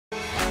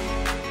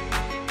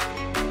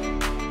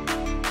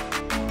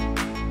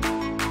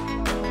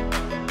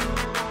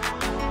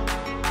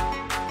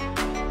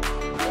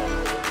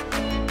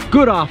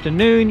Good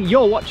afternoon,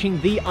 you're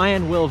watching the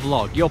Iron Will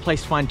vlog, your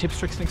place to find tips,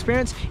 tricks and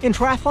experience in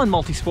triathlon,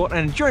 multisport and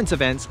endurance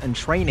events and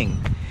training.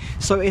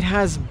 So it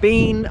has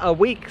been a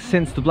week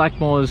since the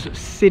Blackmore's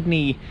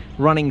Sydney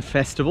Running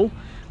Festival,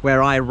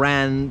 where I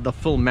ran the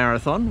full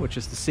marathon, which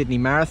is the Sydney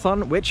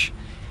Marathon, which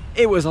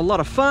it was a lot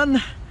of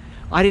fun.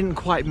 I didn't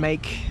quite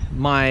make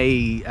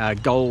my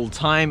goal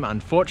time,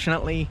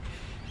 unfortunately.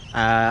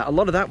 A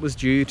lot of that was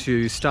due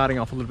to starting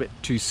off a little bit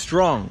too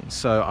strong.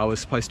 So I was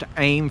supposed to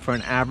aim for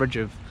an average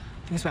of,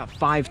 I think it's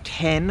about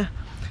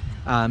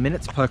 5:10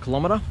 minutes per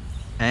kilometer.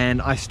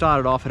 And I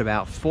started off at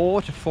about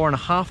 4 to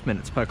 4.5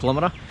 minutes per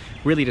kilometer.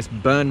 Really just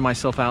burned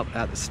myself out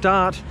at the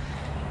start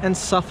and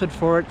suffered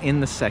for it in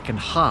the second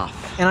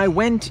half. And I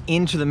went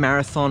into the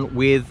marathon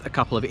with a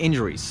couple of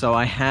injuries. So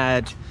I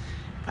had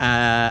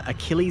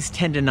Achilles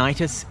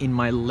tendonitis in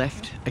my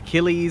left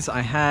Achilles. I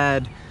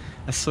had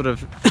a sort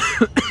of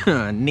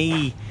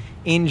knee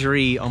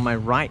injury on my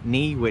right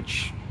knee,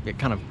 which it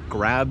kind of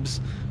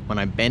grabs when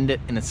I bend it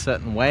in a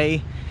certain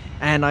way.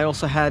 And I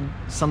also had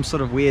some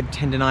sort of weird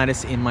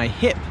tendonitis in my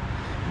hip,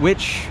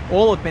 which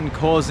all have been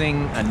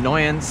causing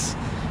annoyance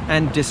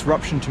and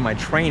disruption to my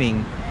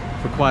training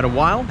for quite a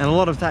while. And a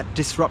lot of that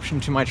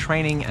disruption to my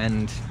training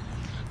and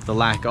the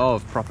lack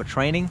of proper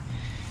training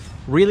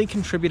really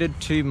contributed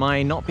to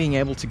my not being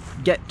able to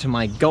get to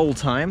my goal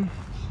time.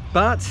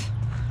 But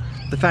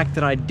the fact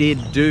that I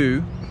did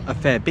do a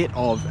fair bit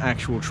of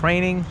actual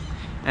training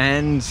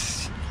and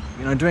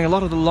doing a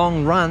lot of the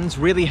long runs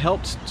really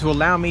helped to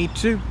allow me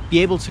to be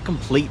able to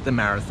complete the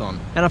marathon.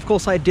 And of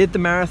course I did the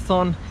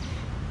marathon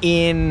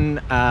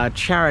in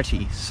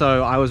charity.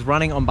 So I was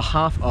running on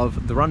behalf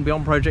of the Run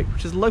Beyond project,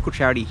 which is a local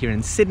charity here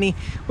in Sydney,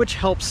 which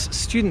helps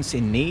students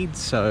in need.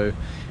 So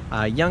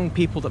young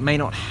people that may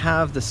not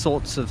have the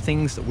sorts of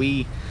things that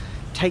we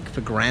take for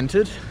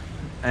granted,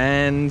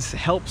 and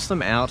helps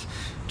them out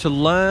to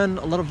learn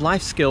a lot of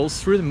life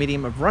skills through the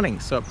medium of running.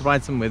 So it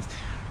provides them with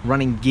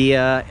running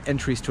gear,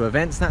 entries to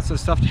events, that sort of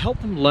stuff to help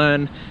them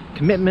learn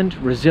commitment,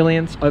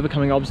 resilience,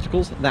 overcoming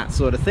obstacles, that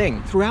sort of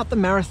thing. Throughout the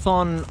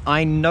marathon,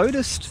 I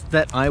noticed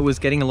that I was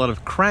getting a lot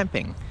of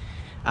cramping.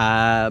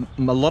 A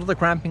lot of the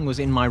cramping was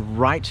in my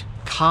right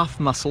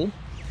calf muscle,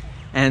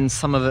 and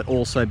some of it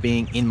also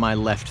being in my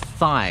left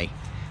thigh.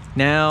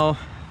 Now,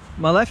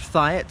 my left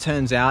thigh, it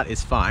turns out,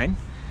 is fine.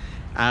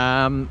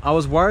 I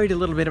was worried a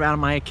little bit about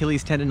my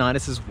Achilles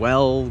tendonitis as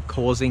well,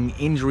 causing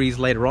injuries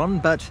later on,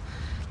 but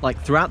like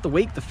throughout the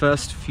week, the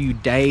first few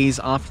days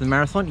after the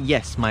marathon,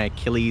 yes, my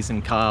Achilles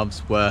and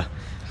calves were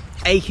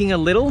aching a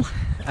little,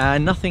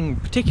 nothing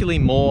particularly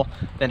more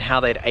than how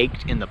they'd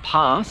ached in the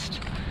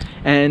past.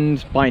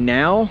 And by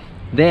now,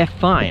 they're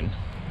fine,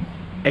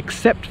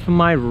 except for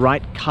my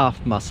right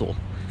calf muscle.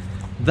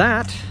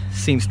 That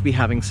seems to be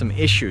having some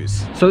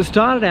issues. So it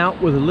started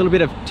out with a little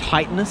bit of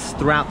tightness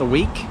throughout the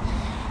week,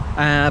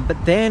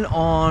 but then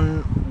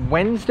on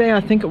Wednesday,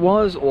 I think it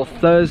was, or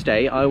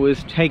Thursday, I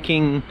was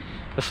taking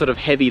a sort of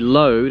heavy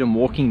load and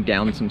walking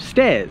down some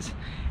stairs.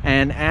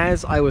 And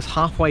as I was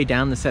halfway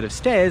down the set of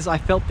stairs, I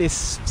felt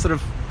this sort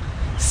of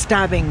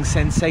stabbing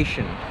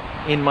sensation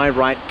in my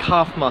right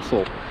calf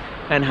muscle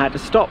and had to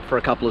stop for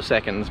a couple of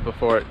seconds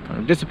before it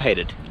kind of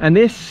dissipated. And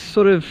this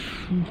sort of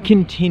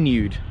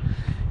continued.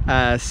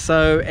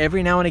 So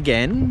every now and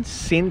again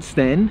since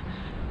then,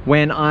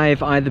 when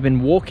I've either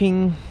been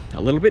walking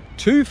a little bit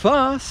too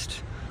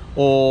fast,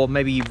 or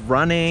maybe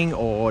running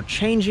or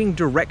changing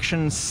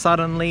direction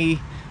suddenly,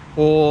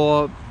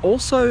 or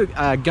also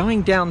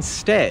going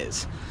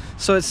downstairs.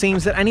 So it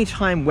seems that any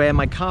time where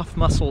my calf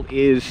muscle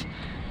is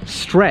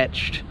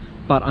stretched,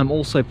 but I'm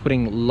also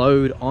putting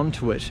load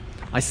onto it,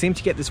 I seem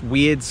to get this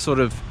weird sort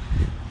of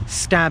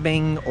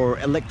stabbing or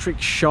electric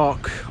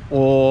shock,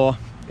 or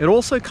it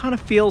also kind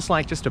of feels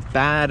like just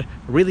a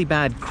really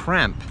bad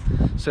cramp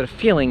sort of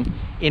feeling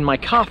in my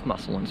calf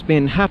muscle. And it's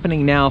been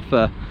happening now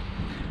for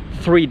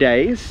 3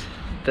 days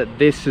that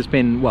this has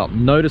been, well,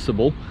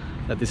 noticeable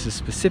that this is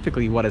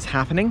specifically what is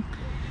happening.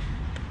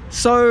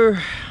 So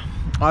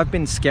I've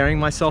been scaring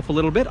myself a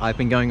little bit. I've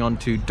been going on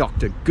to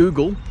Dr.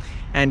 Google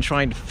and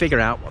trying to figure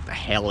out what the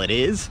hell it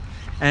is.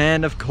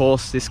 And of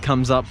course, this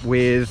comes up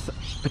with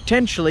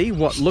potentially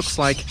what looks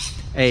like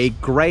a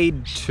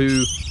grade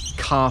 2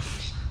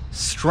 calf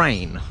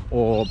strain,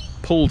 or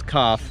pulled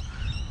calf,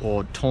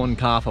 or torn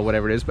calf, or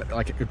whatever it is, but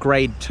like a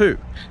grade 2.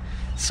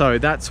 So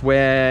that's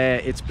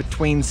where it's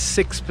between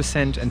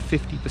 6% and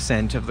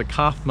 50% of the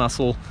calf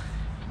muscle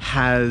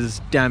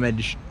has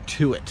damage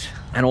to it.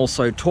 And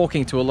also,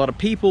 talking to a lot of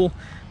people,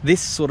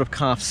 this sort of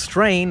calf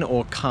strain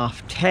or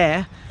calf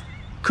tear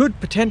could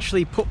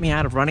potentially put me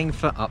out of running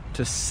for up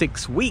to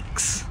 6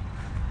 weeks,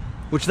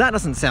 which that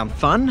doesn't sound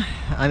fun.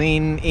 I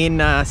mean,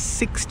 in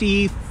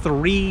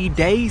 63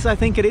 days, I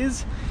think it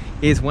is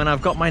when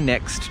I've got my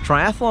next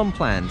triathlon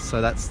planned.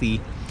 So that's the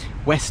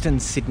Western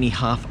Sydney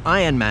Half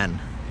Ironman.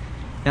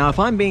 Now, if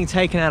I'm being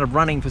taken out of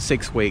running for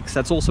 6 weeks,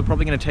 that's also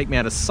probably going to take me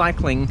out of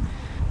cycling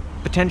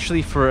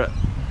potentially for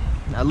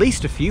at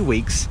least a few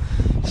weeks.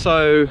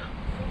 So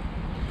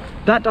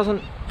that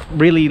doesn't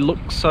really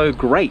look so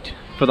great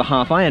for the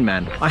half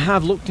Ironman. I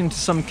have looked into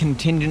some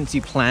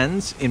contingency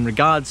plans in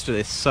regards to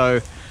this.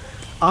 So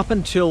up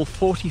until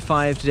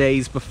 45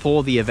 days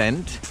before the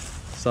event,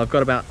 so I've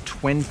got about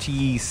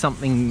 20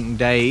 something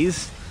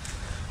days,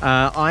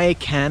 I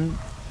can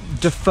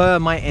defer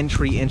my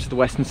entry into the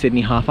Western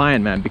Sydney half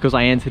Ironman because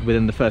I entered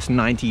within the first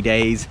 90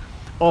 days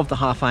of the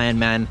half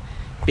Ironman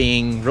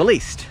being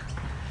released.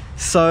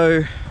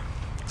 So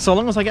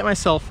long as I get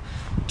myself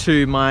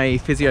to my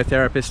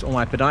physiotherapist or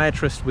my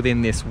podiatrist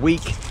within this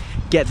week,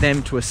 get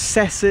them to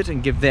assess it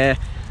and give their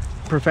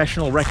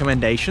professional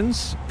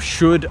recommendations,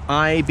 should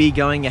I be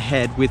going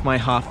ahead with my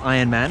half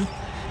Ironman,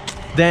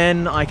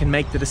 then I can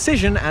make the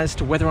decision as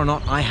to whether or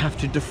not I have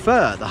to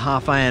defer the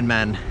half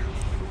Ironman.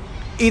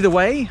 Either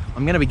way,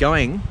 I'm going to be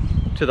going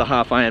to the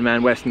half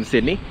Ironman Western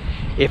Sydney.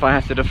 If I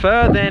have to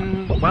defer,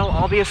 then, well,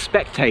 I'll be a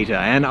spectator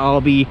and I'll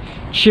be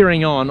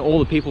cheering on all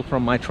the people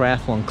from my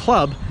triathlon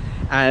club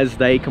as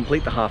they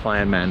complete the half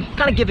Ironman.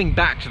 Kind of giving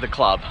back to the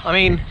club. I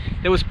mean,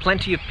 there was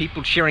plenty of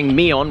people cheering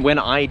me on when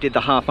I did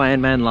the half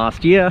Ironman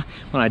last year,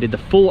 when I did the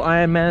full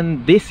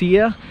Ironman this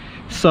year.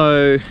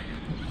 So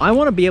I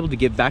want to be able to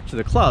give back to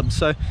the club.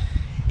 So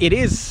it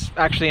is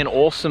actually an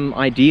awesome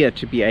idea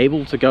to be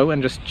able to go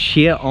and just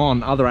cheer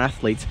on other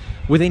athletes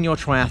within your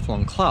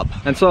triathlon club.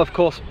 And so, of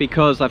course,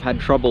 because I've had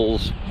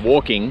troubles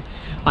walking,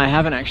 I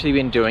haven't actually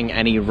been doing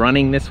any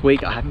running this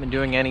week. I haven't been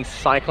doing any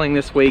cycling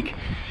this week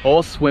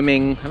or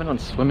swimming. I haven't done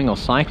swimming or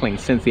cycling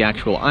since the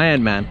actual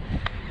Ironman.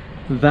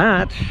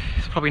 That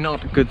is probably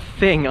not a good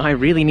thing. I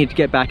really need to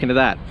get back into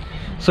that.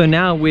 So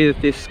now with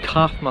this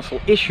calf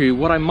muscle issue,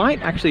 what I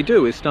might actually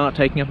do is start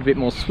taking up a bit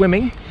more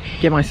swimming,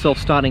 get myself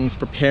starting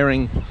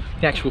preparing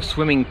the actual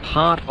swimming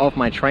part of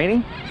my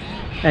training,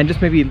 and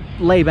just maybe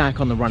lay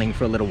back on the running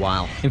for a little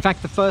while. In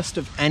fact, the first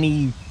of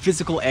any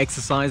physical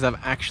exercise I've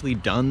actually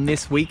done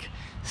this week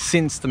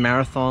since the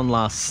marathon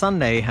last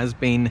Sunday has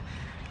been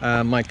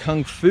my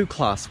Kung Fu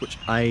class, which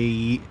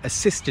I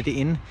assisted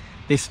in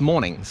this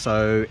morning.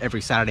 So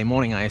every Saturday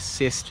morning I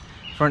assist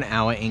for an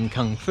hour in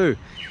Kung Fu.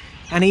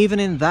 And even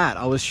in that,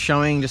 I was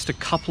showing just a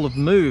couple of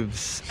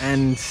moves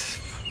and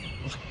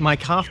my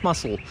calf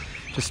muscle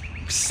just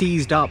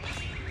seized up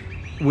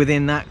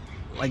within that,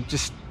 like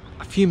just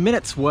a few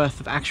minutes worth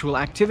of actual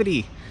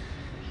activity.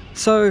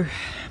 So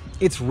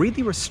it's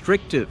really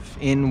restrictive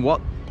in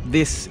what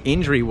this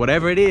injury,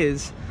 whatever it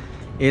is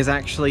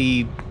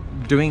actually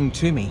doing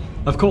to me.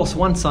 Of course,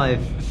 once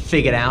I've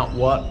figured out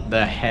what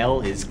the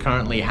hell is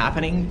currently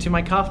happening to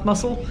my calf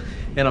muscle,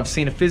 and I've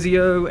seen a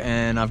physio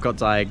and I've got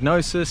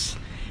diagnosis,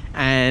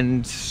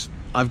 and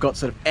I've got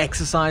sort of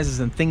exercises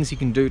and things you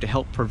can do to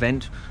help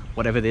prevent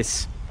whatever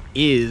this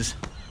is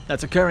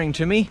that's occurring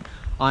to me,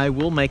 I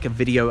will make a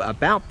video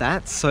about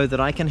that so that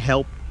I can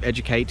help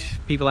educate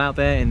people out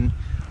there in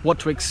what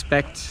to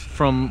expect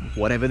from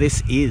whatever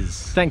this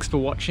is. Thanks for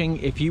watching.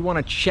 If you want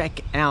to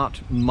check out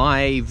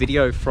my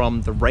video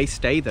from the race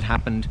day that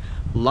happened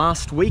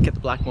last week at the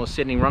Blackmore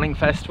Sydney Running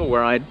Festival,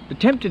 where I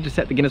attempted to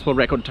set the Guinness World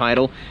Record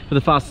title for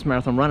the fastest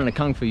marathon run in a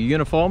Kung Fu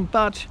uniform,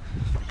 but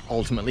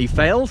ultimately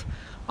failed,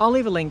 I'll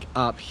leave a link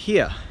up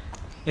here.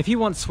 If you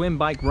want swim,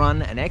 bike,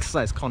 run and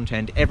exercise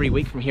content every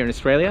week from here in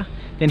Australia,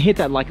 then hit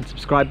that like and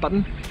subscribe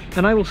button,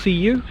 and I will see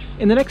you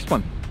in the next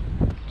one.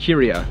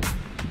 Cheerio.